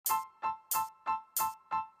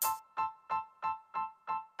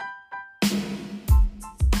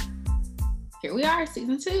Here we are,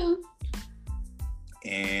 season 2.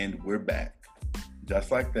 And we're back. Just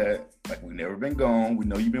like that. Like we've never been gone. We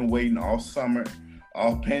know you've been waiting all summer,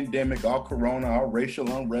 all pandemic, all corona, all racial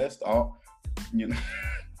unrest, we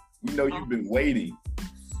know you've been waiting.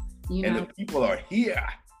 And the people are here.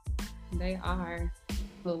 They are.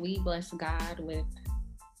 Well, we bless God with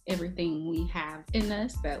everything we have in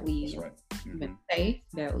us, that we've been safe,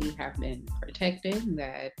 that we have been protected,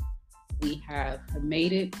 that we have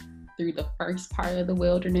made it through the first part of the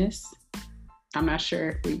wilderness. I'm not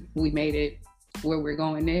sure if we made it where we're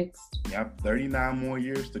going next. Yep, 39 more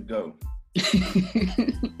years to go.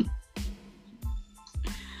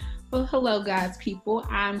 Well, hello, God's people.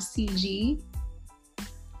 I'm CG.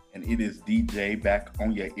 And it is DJ back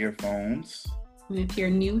on your earphones. And if you're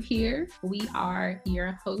new here, we are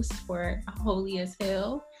your hosts for Holy as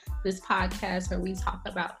Hell, this podcast where we talk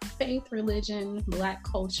about faith, religion, Black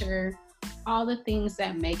culture, all the things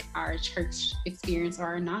that make our church experience or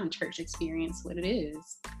our non-church experience what it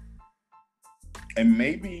is. And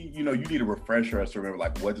maybe, you need a refresher us to remember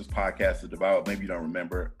like what this podcast is about. Maybe you don't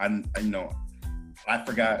remember. I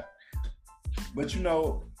forgot. But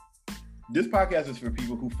this podcast is for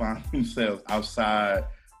people who find themselves outside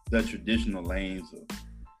the traditional lanes of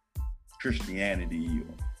Christianity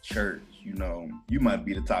or church. You might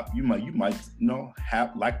be the top. You might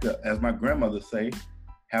have as my grandmother say,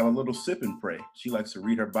 have a little sip and pray. She likes to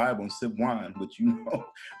read her Bible and sip wine, which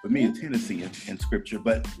for me, a tendency in scripture.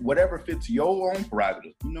 But whatever fits your own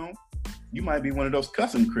prerogative, you might be one of those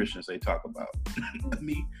cussing Christians they talk about.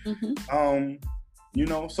 Me.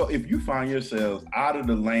 Mm-hmm. So if you find yourselves out of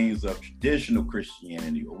the lanes of traditional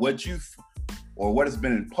Christianity or what has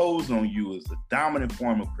been imposed on you as the dominant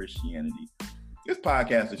form of Christianity, this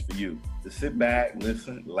podcast is for you. To sit back,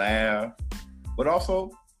 listen, laugh, but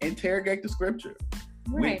also interrogate the scripture.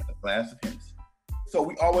 Right. With a glass of Hennessy. So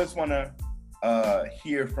we always want to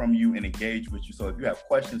hear from you and engage with you. So if you have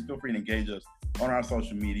questions, feel free to engage us on our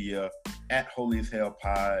social media at Holy as Hell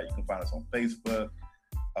Pod. You can find us on Facebook.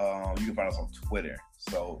 You can find us on Twitter.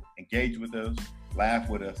 So engage with us, laugh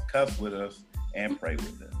with us, cuss with us, and pray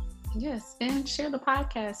with us. Yes, and share the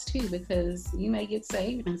podcast too, because you may get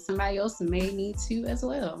saved and somebody else may need to as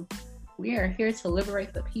well. We are here to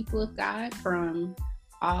liberate the people of God from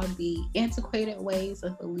all the antiquated ways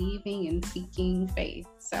of believing and seeking faith.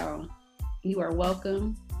 So you are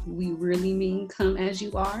welcome. We really mean come as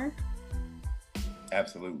you are.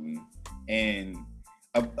 Absolutely. And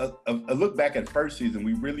a look back at first season,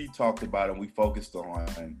 we really talked about and we focused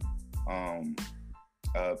on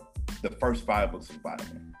the first 5 books of the Bible.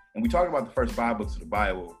 And we talked about the first 5 books of the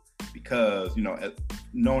Bible because,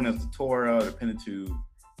 known as the Torah, the Pentateuch,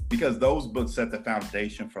 because those books set the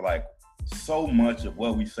foundation for so much of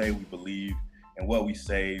what we say we believe and what we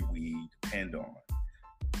say we depend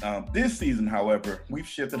on. This season, however, we've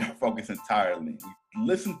shifted our focus entirely. We've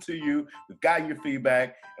listened to you, we've got your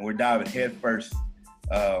feedback, and we're diving head first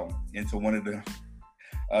into one of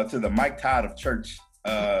to the Mike Todd of church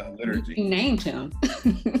liturgy. You named him.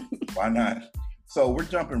 Why not? So we're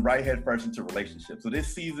jumping right head first into relationships. So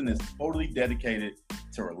this season is totally dedicated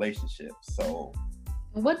to relationships. So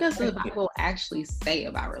what does the Bible actually say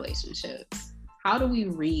about relationships? How do we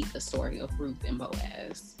read the story of Ruth and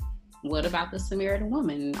Boaz? What about the Samaritan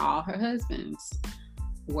woman and all her husbands?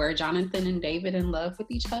 Were Jonathan and David in love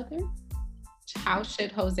with each other? How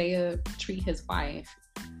should Hosea treat his wife?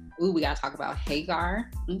 Ooh, we got to talk about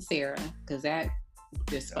Hagar and Sarah, because that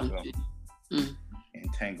dysfunction.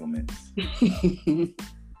 Entanglements.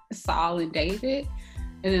 Saul and David.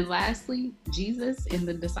 And then lastly, Jesus and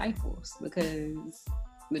the disciples, because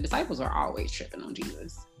the disciples are always tripping on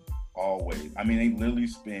Jesus. Always. I mean, they literally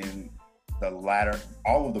spend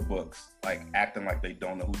all of the books, acting like they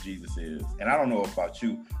don't know who Jesus is. And I don't know about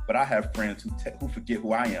you, but I have friends who forget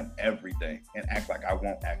who I am every day and act like I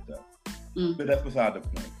won't act up. But that's beside the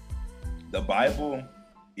point. The Bible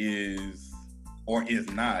is or is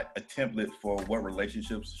not a template for what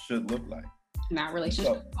relationships should look like. Not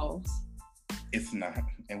relationship goals. It's not,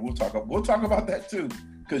 and we'll talk about that too,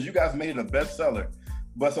 because you guys made it a bestseller.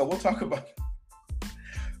 But so we'll talk about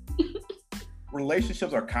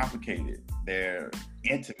relationships are complicated. They're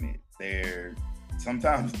intimate. They're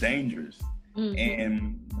sometimes dangerous,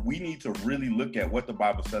 and we need to really look at what the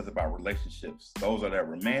Bible says about relationships. Those that are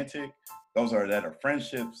romantic, those that are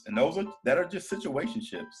friendships, and those that are just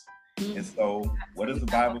situationships. And so, what does the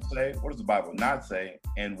Bible say? What does the Bible not say?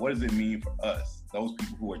 And what does it mean for us, those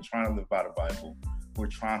people who are trying to live by the Bible,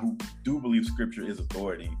 who do believe Scripture is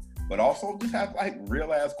authority, but also just have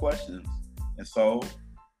real ass questions. And so,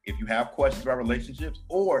 if you have questions about relationships,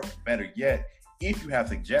 or better yet, if you have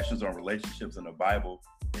suggestions on relationships in the Bible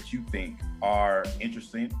that that you think are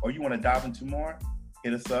interesting or you want to dive into more,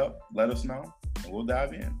 hit us up, let us know, and we'll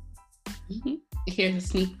dive in. Mm-hmm. Here's a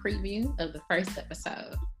sneak preview of the first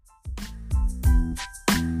episode.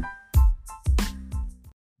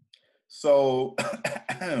 So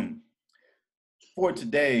for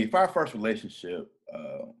today, for our first relationship,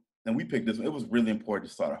 and we picked this one, it was really important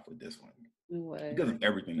to start off with this one because of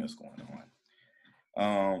everything that's going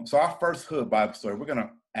on. So our first Hood Bible story, we're going to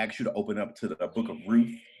ask you to open up to the book of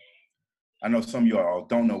Ruth. I know some of you all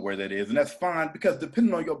don't know where that is, and that's fine because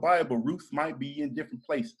depending on your Bible, Ruth might be in different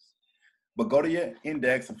places. But go to your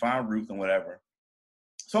index and find Ruth and whatever.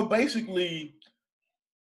 So basically,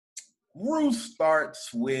 Ruth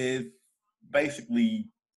starts with basically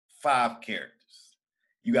 5 characters.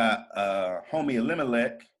 You got homie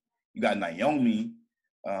Elimelech, you got Naomi,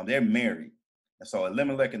 they're married. And so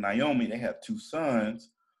Elimelech and Naomi, they have 2 sons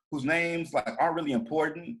whose names like aren't really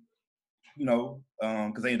important,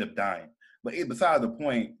 because they end up dying. But beside the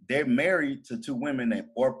point, they're married to 2 women named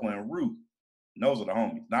Orpah and Ruth. And those are the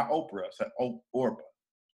homies, not Oprah, so Orpah,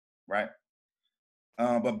 right?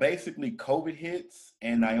 But basically, COVID hits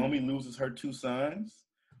and Naomi loses her 2 sons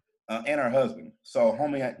and her husband. So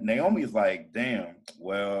homie Naomi is like, damn,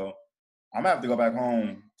 well, I'm gonna have to go back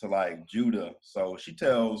home to like Judah. So she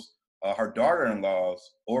tells her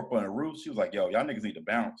daughter-in-laws, Orpah and Ruth, she was like, yo, y'all niggas need to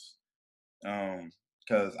bounce.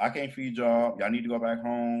 Because I can't feed y'all. Y'all need to go back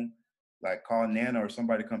home. Like call Nana or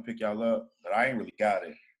somebody to come pick y'all up. But I ain't really got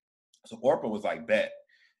it. So Orpah was like, bet.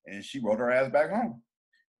 And she rode her ass back home.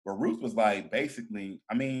 But Ruth was like, basically,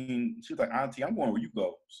 she was like, auntie, I'm going where you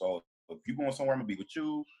go. So if you going somewhere, I'm gonna be with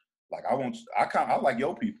you. Like I like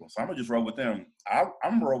your people. So I'm gonna just roll with them. I'm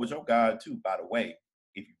gonna roll with your God too, by the way,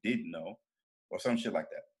 if you didn't know, or some shit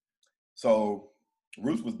like that. So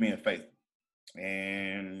Ruth was being faithful.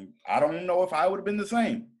 And I don't know if I would have been the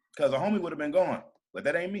same because a homie would have been gone, but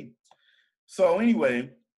that ain't me. So anyway,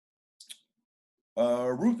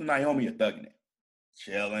 Ruth and Naomi are thugging it,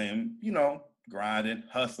 chilling, grinding,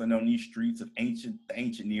 hustling on these streets of the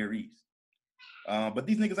ancient Near East. But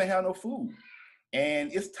these niggas ain't have no food.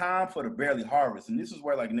 And it's time for the barley harvest. And this is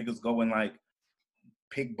where like niggas go and like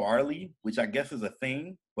pick barley, which I guess is a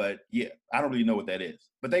thing. But yeah, I don't really know what that is.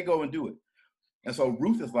 But they go and do it. And so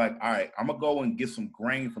Ruth is like, all right, I'm going to go and get some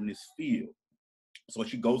grain from this field. So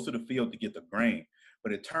she goes to the field to get the grain.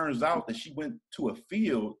 But it turns out that she went to a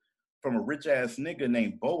field from a rich-ass nigga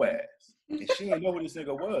named Boaz. And she didn't know who this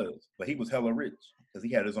nigga was. But he was hella rich because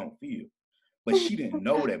he had his own field. But she didn't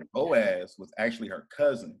know that Boaz was actually her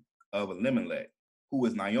cousin of Elimelech, who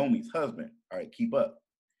was Naomi's husband. All right, keep up.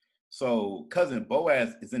 So cousin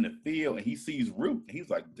Boaz is in the field and he sees Ruth. And he's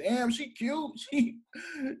like, damn, she cute.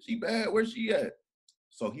 She bad. Where's she at?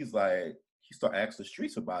 So he's like, he started asking the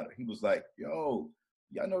streets about her. He was like, yo,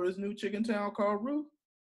 y'all know this new chick in town called Ruth?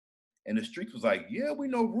 And the streets was like, yeah, we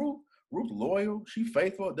know Ruth. Ruth loyal. She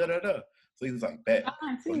faithful, da-da-da. So he was like, bet.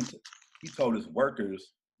 So he told his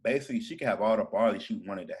workers, basically, she could have all the barley she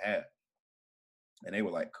wanted to have. And they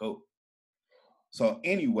were like, cool. So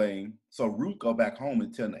anyway, so Ruth go back home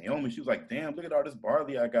and tell Naomi, she was like, damn, look at all this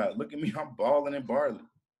barley I got. Look at me, I'm balling in barley.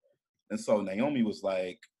 And so Naomi was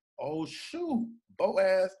like, oh, shoot,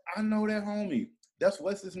 Boaz, I know that homie. That's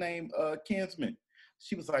what's his name, kinsman.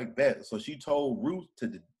 She was like, bet. So she told Ruth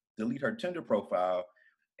to delete her Tinder profile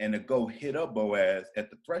and to go hit up Boaz at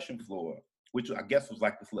the threshing floor, which I guess was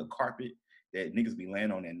like this little carpet that niggas be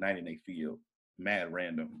laying on at night in they field. Mad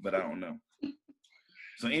random, but I don't know.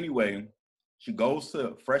 So anyway, she goes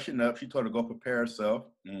to freshen up. She told her to go prepare herself.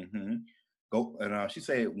 Go and she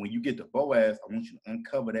said, when you get to Boaz, I want you to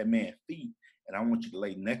uncover that man's feet, and I want you to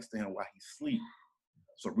lay next to him while he sleep.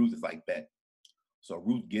 So Ruth is like that. So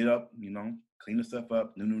Ruth get up, clean herself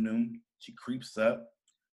up. No. She creeps up.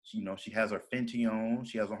 She has her Fenty on.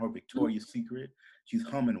 She has on her Victoria's Secret. She's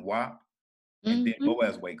humming WAP. And then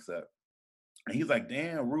Boaz wakes up. And he's like,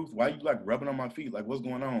 damn, Ruth, why you like rubbing on my feet? Like, what's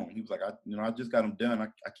going on? He was like, I just got them done.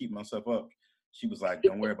 I keep myself up. She was like,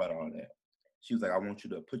 don't worry about all that. She was like, I want you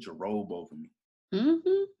to put your robe over me.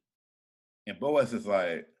 And Boaz is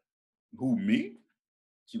like, who, me?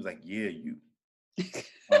 She was like, yeah, you.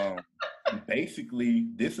 Basically,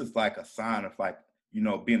 this is like a sign of like,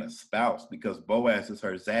 being a spouse because Boaz is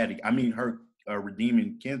her zaddy. Her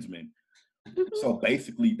redeeming kinsman. So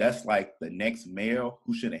basically, that's like the next male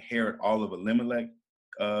who should inherit all of Elimelech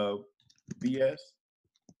BS.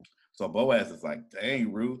 So Boaz is like,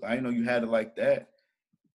 dang, Ruth, I didn't know you had it like that.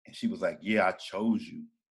 And she was like, yeah, I chose you.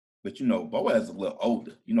 But, Boaz is a little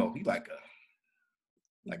older. He like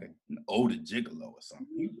an older gigolo or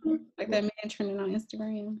something. Like that man trending on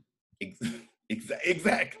Instagram.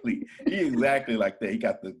 Exactly. He exactly like that. He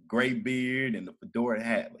got the gray beard and the fedora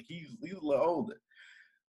hat. Like he's a little older.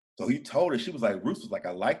 So he told her, she was like, Ruth was like,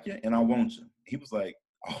 I like you and I want you. He was like,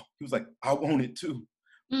 I want it too.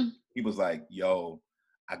 Mm. He was like, yo,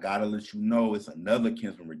 I gotta let you know it's another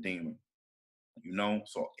kinsman redeemer. You know,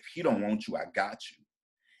 so if he don't want you, I got you.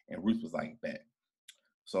 And Ruth was like, bet.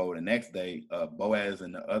 So the next day, Boaz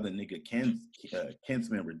and the other nigga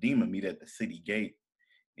kinsman redeemer meet at the city gate.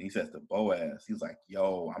 And he says to Boaz, he's like,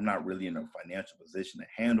 yo, I'm not really in a financial position to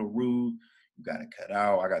handle Ruth. You got to cut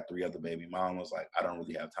out. I got 3 other baby mamas. Like, I don't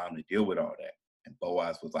really have time to deal with all that. And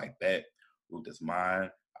Boaz was like, bet, Ruth is mine.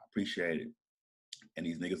 I appreciate it. And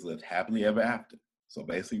these niggas lived happily ever after. So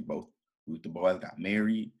basically, both Ruth and Boaz got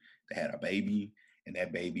married. They had a baby. And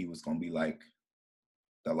that baby was going to be like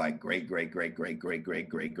the like great granddaddy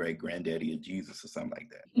of Jesus or something like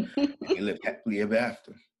that. And they lived happily ever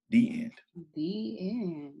after. The end. The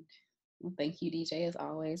end. Well, thank you, DJ, as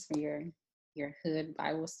always, for your hood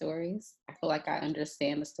Bible stories. I feel like I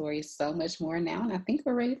understand the stories so much more now, and I think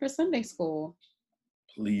we're ready for Sunday school.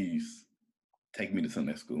 Please take me to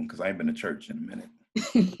Sunday school because I ain't been to church in a minute.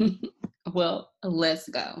 Well, let's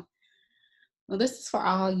go. Well, this is for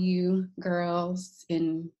all you girls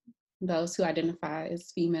and those who identify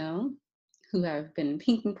as female, who have been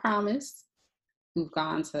pink and promised, who've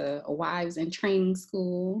gone to a wives in training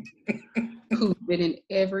school, who've been in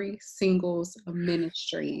every singles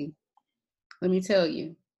ministry. Let me tell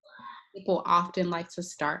you, people often like to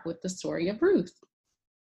start with the story of Ruth.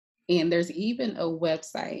 And there's even a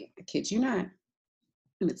website, I kid you not,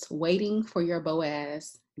 and it's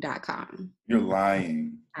waitingforyourboaz.com. You're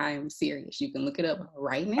lying. I'm serious. You can look it up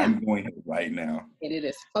right now. I'm going right now. And it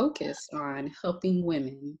is focused on helping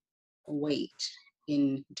women wait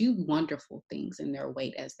and do wonderful things in their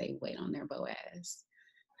wait as they wait on their Boaz.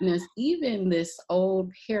 And there's even this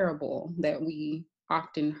old parable that we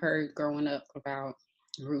often heard growing up about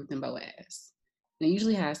Ruth and Boaz. And it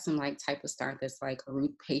usually has some like type of start that's like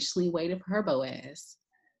Ruth patiently waited for her Boaz.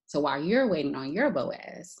 So while you're waiting on your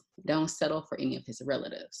Boaz, don't settle for any of his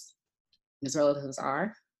relatives. His relatives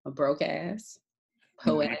are a broke ass,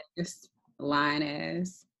 hoe ass, lying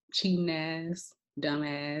ass, cheating ass, dumb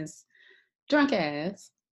ass, drunk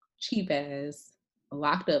ass, cheap ass,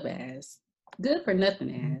 locked up ass, good for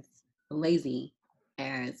nothing ass, lazy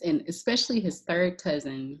ass, and especially his third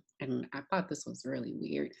cousin. And I thought this was really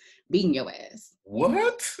weird, beating your ass.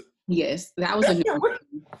 What? Yes, that was a new one.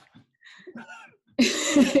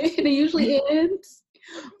 And it usually ends,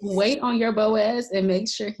 wait on your Boaz and make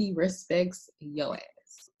sure he respects your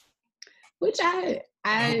ass. Which I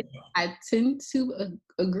tend to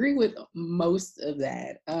agree with most of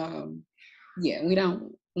that. Yeah, we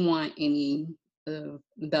don't want any of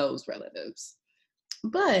those relatives.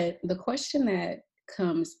 But the question that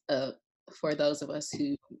comes up for those of us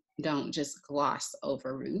who don't just gloss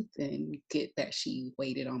over Ruth and get that she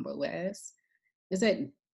waited on Boaz is that,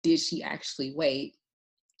 did she actually wait?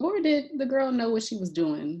 Or did the girl know what she was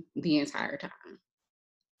doing the entire time?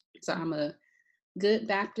 So I'm a good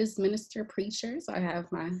Baptist minister preacher. So I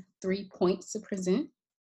have my 3 points to present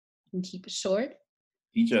and keep it short.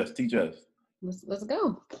 Teach us. Let's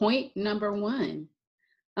go. Point number 1.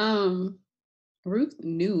 Ruth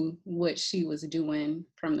knew what she was doing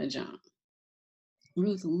from the jump.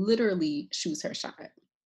 Ruth literally shoots her shot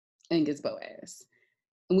and gets Boaz.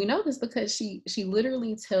 And we know this because she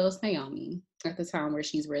literally tells Naomi at the time where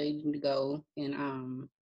she's ready to go and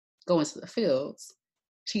go into the fields.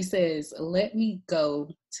 She says, let me go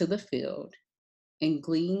to the field and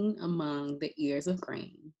glean among the ears of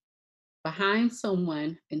grain behind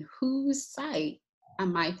someone in whose sight I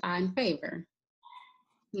might find favor.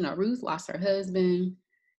 You know, Ruth lost her husband.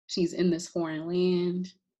 She's in this foreign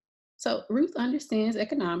land. So Ruth understands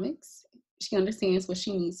economics. She understands what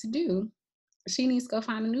she needs to do. She needs to go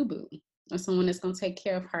find a new boo, or someone that's going to take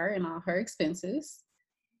care of her and all her expenses.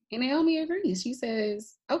 And Naomi agrees. She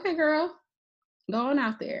says, okay, girl, go on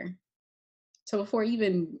out there. So before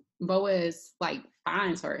even Boaz like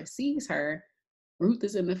finds her, sees her, Ruth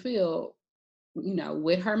is in the field, you know,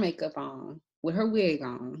 with her makeup on, with her wig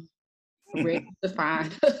on, ready to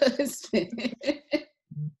find her husband.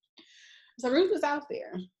 So Ruth is out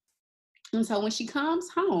there. And so when she comes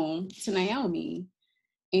home to Naomi,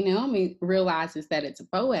 and Naomi realizes that it's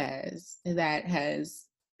Boaz that has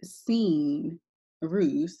seen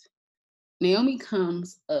Ruth, Naomi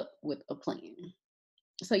comes up with a plan.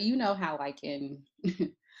 So you know how like in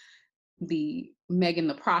the Megan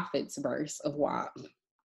the Prophet's verse of WAP,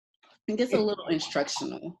 it gets a little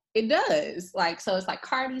instructional. It does. Like, so it's like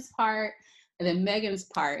Cardi's part and then Megan's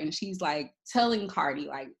part, and she's like telling Cardi,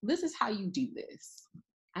 like, this is how you do this.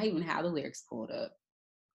 I even have the lyrics pulled up.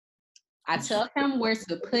 I tell him where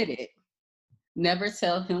to put it, never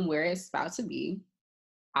tell him where it's about to be.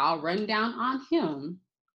 I'll run down on him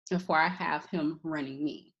before I have him running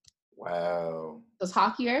me. Wow. So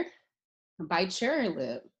talk your, bite your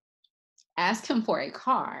lip, ask him for a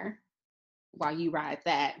car while you ride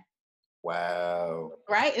that. Wow.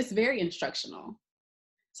 Right? It's very instructional.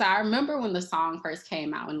 So I remember when the song first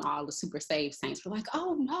came out and all the super saved saints were like,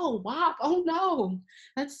 oh no, WAP, oh no,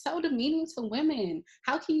 that's so demeaning to women.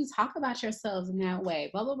 How can you talk about yourselves in that way?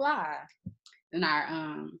 Blah, blah, blah. And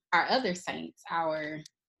our other saints, our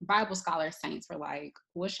Bible scholar saints were like,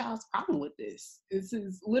 what's y'all's problem with this? This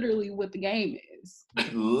is literally what the game is.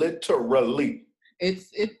 Literally.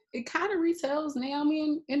 It kind of retells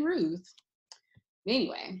Naomi and Ruth.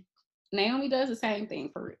 Anyway, Naomi does the same thing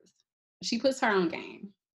for Ruth. She puts her own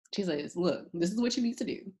game. She says, look, this is what you need to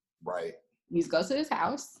do. Right. You need to go to this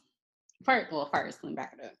house. First, let me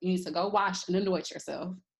back it up. You need to go wash and anoint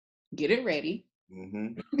yourself. Get it ready.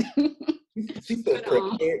 Mm-hmm. She said,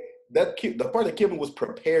 prepare. That the part that Kim was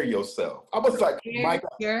prepare yourself. I was like, my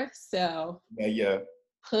God. Yourself. Yeah.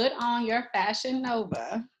 Put on your Fashion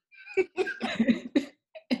Nova.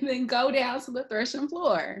 And then go down to the threshing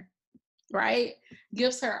floor. Right?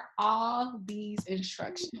 Gives her all these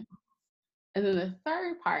instructions. And then the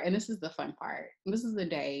third part, and this is the fun part, this is the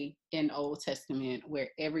day in Old Testament where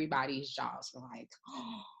everybody's jaws were like,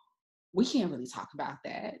 oh, we can't really talk about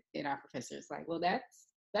that. And our professor's like, well,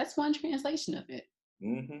 that's one translation of it.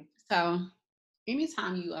 Mm-hmm. So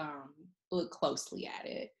anytime you look closely at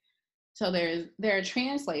it, so there are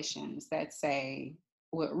translations that say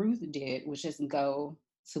what Ruth did was just go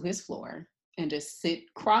to his floor and just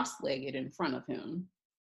sit cross-legged in front of him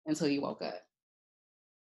until he woke up.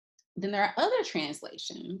 Then there are other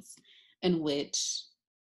translations in which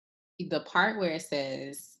the part where it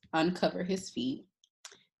says uncover his feet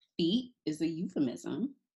is a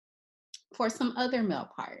euphemism for some other male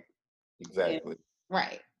part. Exactly.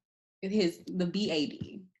 Right. The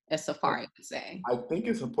BAD, as Safari would say. I think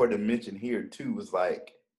it's important to mention here too, is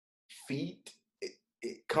like feet,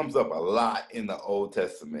 it comes up a lot in the Old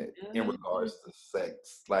Testament in regards to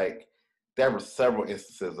sex. Like there were several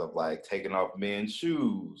instances of like taking off men's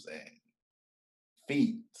shoes and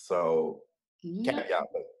feet. So Yeah.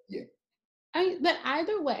 Yeah. But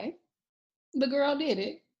either way, the girl did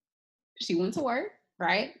it. She went to work,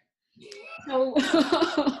 right? So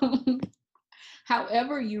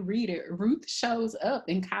however you read it, Ruth shows up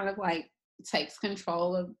and kind of like takes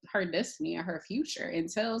control of her destiny and her future and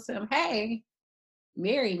tells him, hey,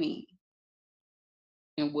 marry me.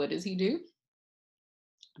 And what does he do?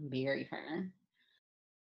 Marry her.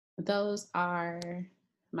 Those are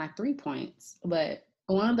my 3 points. But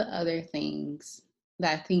one of the other things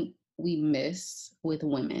that I think we miss with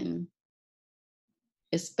women,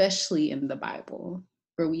 especially in the Bible,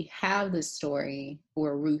 where we have this story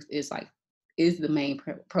where Ruth is the main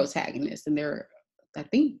protagonist, and there are, I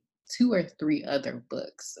think, 2 or 3 other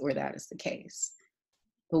books where that is the case.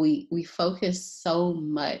 But we focus so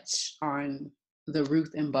much on the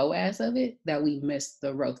Ruth and Boaz of it that we miss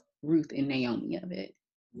the Ruth and Naomi of it.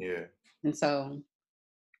 Yeah. And so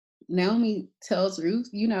Naomi tells Ruth,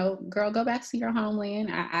 girl, go back to your homeland.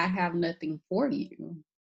 I have nothing for you.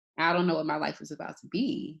 I don't know what my life is about to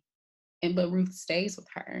be. But Ruth stays with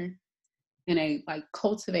her, and they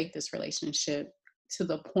cultivate this relationship to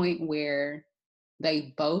the point where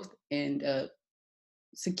they both end up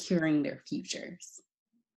securing their futures.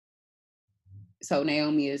 So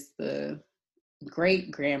Naomi is the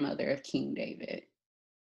great grandmother of King David.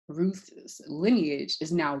 Ruth's lineage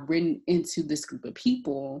is now written into this group of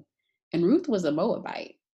people, and Ruth was a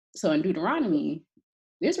Moabite. So in Deuteronomy,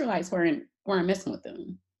 the Israelites weren't messing with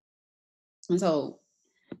them. And so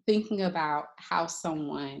thinking about how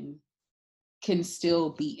someone can still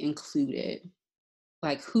be included,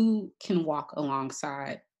 like who can walk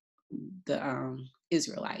alongside the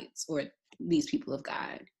Israelites or these people of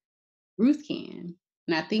God, Ruth can.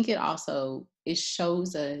 And I think it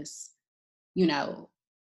shows us,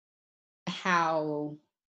 how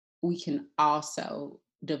we can also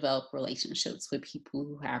develop relationships with people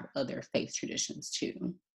who have other faith traditions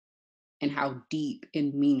too, and how deep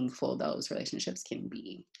and meaningful those relationships can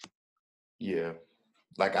be. Yeah.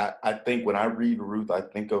 Like I think when I read Ruth, I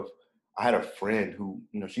had a friend who,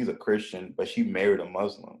 she's a Christian, but she married a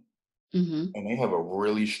Muslim. Mm-hmm. And they have a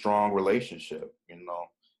really strong relationship.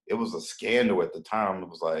 It was a scandal at the time. It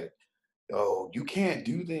was like, oh, you can't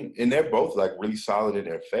do that. And they're both like really solid in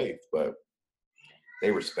their faith, but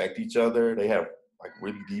they respect each other. They have like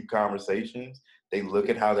really deep conversations. They look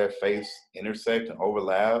at how their faiths intersect and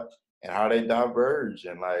overlap and how they diverge.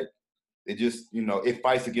 And like, it just, it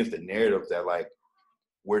fights against the narrative that like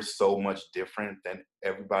we're so much different than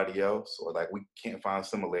everybody else, or like we can't find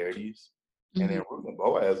similarities. Mm-hmm. And then Ruth and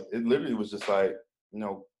Boaz, it literally was just like,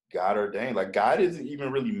 God ordained. Like God isn't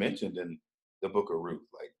even really mentioned in the book of Ruth.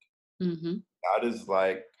 Like mm-hmm. God is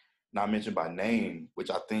like not mentioned by name,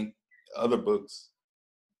 which I think other books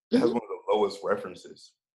has one of the lowest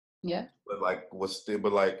references. Yeah. But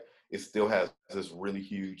it still has this really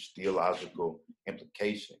huge theological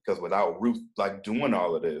implication, because without Ruth like doing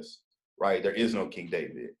all of this, right, there is no King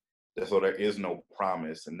David. So there is no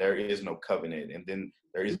promise, and there is no covenant, and then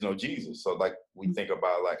there is no Jesus. So like we think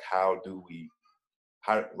about like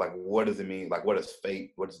what does it mean? Like what is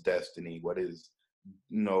fate? What is destiny? What is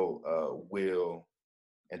will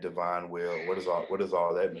and divine will? What does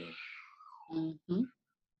all that mean? Mm-hmm.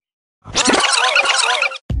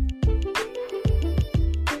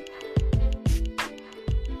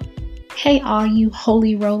 Hey, all you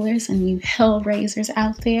holy rollers and you hell raisers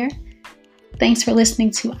out there. Thanks for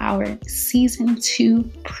listening to our season 2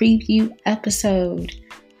 preview episode.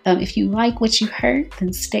 If you like what you heard,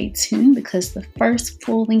 then stay tuned, because the first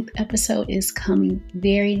full-length episode is coming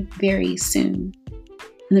very, very soon.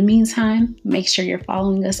 In the meantime, make sure you're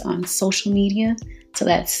following us on social media. So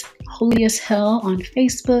that's Holy as Hell on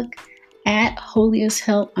Facebook, at Holy as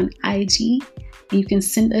Hell on IG. And you can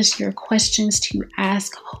send us your questions to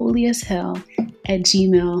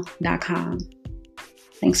askholyashell@gmail.com.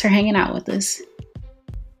 Thanks for hanging out with us.